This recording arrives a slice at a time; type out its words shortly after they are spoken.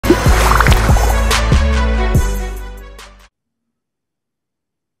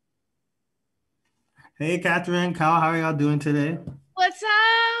Hey, Kathryn, Kyle, how are y'all doing today? What's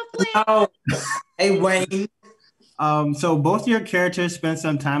up, Lynn? Oh, hey Wayne. So both your characters spent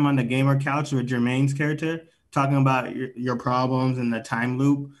some time on the gamer couch with Jermaine's character, talking about your problems and the time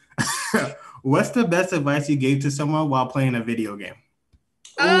loop. What's the best advice you gave to someone while playing a video game?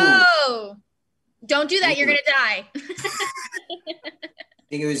 Ooh, Oh, don't do that. You're ooh. gonna die. I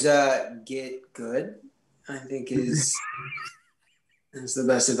think it was get good. I think is the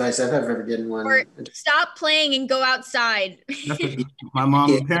best advice I've ever given Or one. stop playing and go outside. That's what my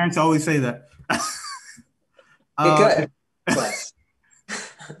Get, parents always say that. get Uh, good. Plus.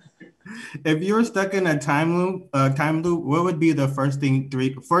 if you were stuck in a time loop, what would be the first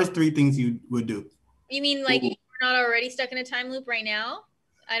three things you would do? You mean like Ooh. we're not already stuck in a time loop right now?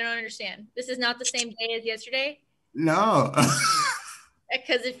 I don't understand. This is not the same day as yesterday No,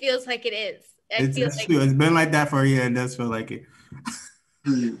 because it feels like it is. I it's feel that's like true. It's been like that for a year. It does feel like it.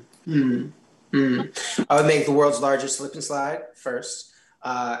 Hmm, hmm, hmm. I would make the world's largest slip and slide first,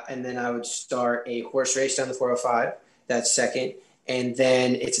 and then I would start a horse race down the 405. That's second, and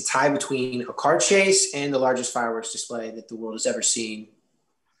then it's a tie between a car chase and the largest fireworks display that the world has ever seen.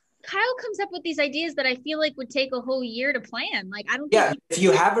 Kyle comes up with these ideas that I feel like would take a whole year to plan. Like I don't think Yeah, if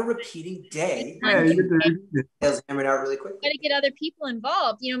you have a repeating it's day, one Yeah, you day. you can could You do details hammered out really quickly. gotta get other people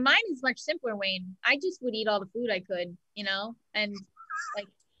involved. Mine is much simpler, Wayne. I just would eat all the food I could, and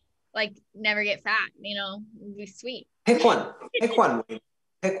like never get fat, it'd be sweet. Pick one. Pick one. Wayne.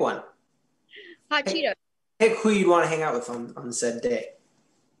 Pick one. Hot Pick, Cheetos. pick who you'd want to hang out with on said day.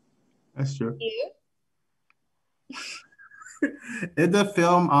 That's true. You? In the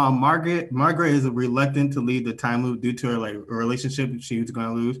film, Margaret is reluctant to leave the time loop due to her like relationship she was going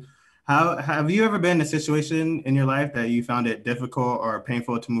to lose. How have you ever been in a situation in your life that you found it difficult or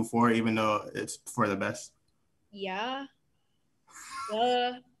painful to move forward, even though it's for the best? Yeah.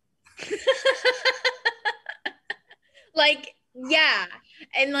 Uh. Like, yeah.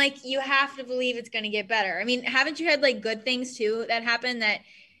 And like you have to believe it's gonna get better. I mean, haven't you had like good things too that happen that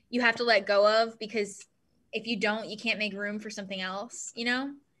you have to let go of because if you don't, you can't make room for something else, you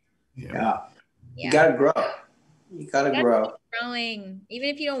know? Yeah, Yeah. You Yeah. gotta grow. You gotta That's grow. growing, even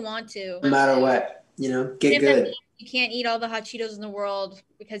if you don't want to. No matter what. Even Get if that means good. you can't eat all the hot Cheetos in the world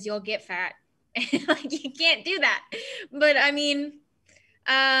because you'll get fat. Like you can't do that. But I mean,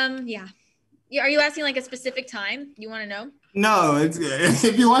 yeah. Are you asking like a specific time? You want to know? no, it's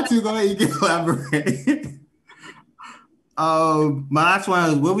if you want to go ahead, you can elaborate. My last one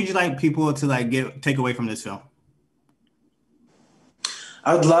is, what would you like people to like get take away from this film?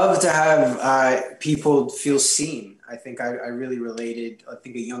 I would love to have people feel seen. I think I really related. I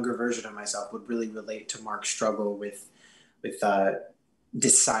think a younger version of myself would really relate to Mark's struggle with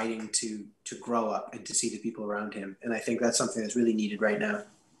deciding to grow up and to see the people around him. And I think that's something that's really needed right now.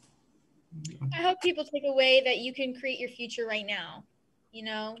 I hope people take away that you can create your future right now. You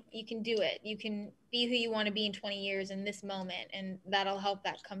can do it. You can be who you want to be in 20 years in this moment, and that'll help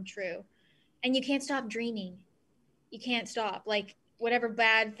that come true. And you can't stop dreaming. You can't stop. Like, whatever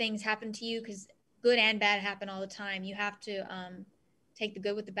bad things happen to you, because good and bad happen all the time, you have to take the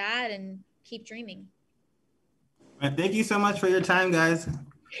good with the bad and keep dreaming. And thank you so much for your time, guys.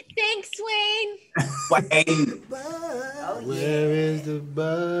 Thanks, Wayne. Wayne. Where is the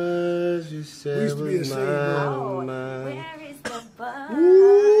buzz? You said was mine. Where is the buzz?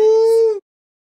 Ooh.